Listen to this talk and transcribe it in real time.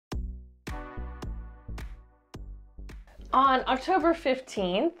On October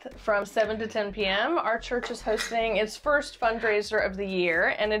 15th from 7 to 10 p.m., our church is hosting its first fundraiser of the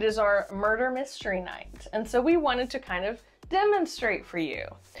year, and it is our Murder Mystery Night. And so we wanted to kind of demonstrate for you.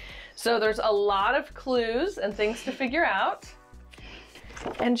 So there's a lot of clues and things to figure out.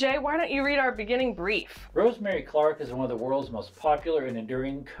 And Jay, why don't you read our beginning brief? Rosemary Clark is one of the world's most popular and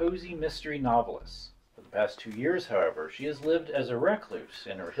enduring cozy mystery novelists. For the past 2 years, however, she has lived as a recluse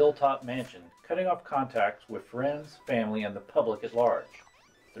in her hilltop mansion, cutting off contact with friends, family, and the public at large.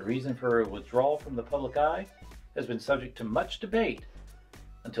 The reason for her withdrawal from the public eye has been subject to much debate,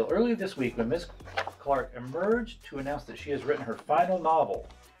 until earlier this week when Ms. Clark emerged to announce that she has written her final novel,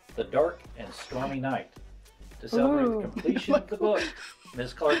 The Dark and Stormy Night. To celebrate the completion of the book,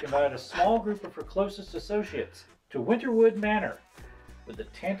 Ms. Clark invited a small group of her closest associates to Winterwood Manor with the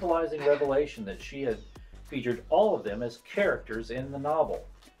tantalizing revelation that she had featured all of them as characters in the novel.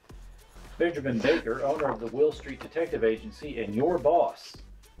 Benjamin Baker, owner of the Will Street Detective Agency and your boss,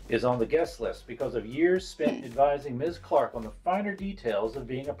 is on the guest list because of years spent advising Ms. Clark on the finer details of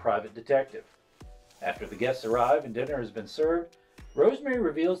being a private detective. After the guests arrive and dinner has been served, Rosemary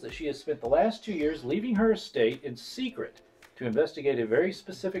reveals that she has spent the last 2 years leaving her estate in secret to investigate a very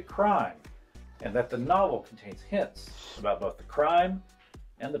specific crime, and that the novel contains hints about both the crime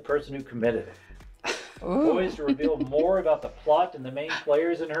and the person who committed it. Poised to reveal more about the plot and the main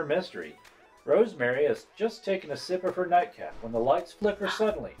players in her mystery, Rosemary has just taken a sip of her nightcap when the lights flicker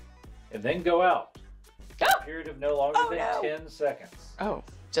suddenly and then go out for a period of no longer than 10 seconds. Oh,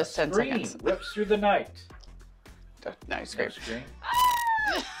 just 10 seconds. Scream rips through the night. No scream.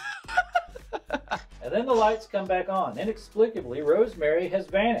 And then the lights come back on. Inexplicably, Rosemary has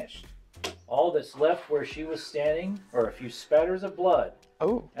vanished. All that's left where she was standing are a few spatters of blood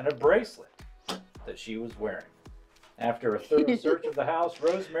and a bracelet that she was wearing. After a thorough search of the house,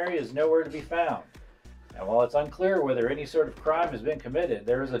 Rosemary is nowhere to be found. And while it's unclear whether any sort of crime has been committed,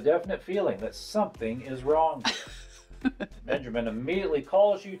 there is a definite feeling that something is wrong here. Benjamin immediately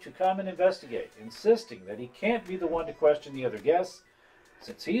calls you to come and investigate, insisting that he can't be the one to question the other guests,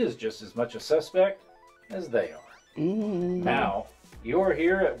 since he is just as much a suspect as they are. Now, you're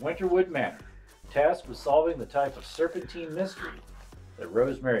here at Winterwood Manor, tasked with solving the type of serpentine mystery that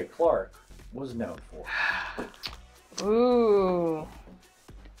Rosemary Clark was known for. Ooh.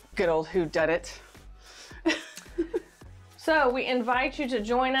 Good old whodunit. So we invite you to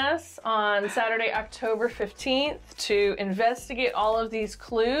join us on Saturday, October 15th to investigate all of these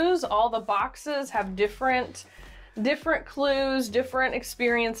clues. All the boxes have different clues, different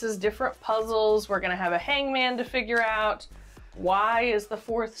experiences, different puzzles. We're going to have a hangman to figure out. Why is the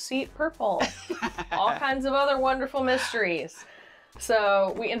fourth seat purple? All kinds of other wonderful mysteries.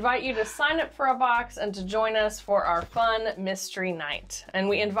 So we invite you to sign up for a box and to join us for our fun mystery night. And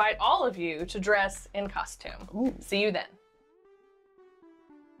we invite all of you to dress in costume. See you then.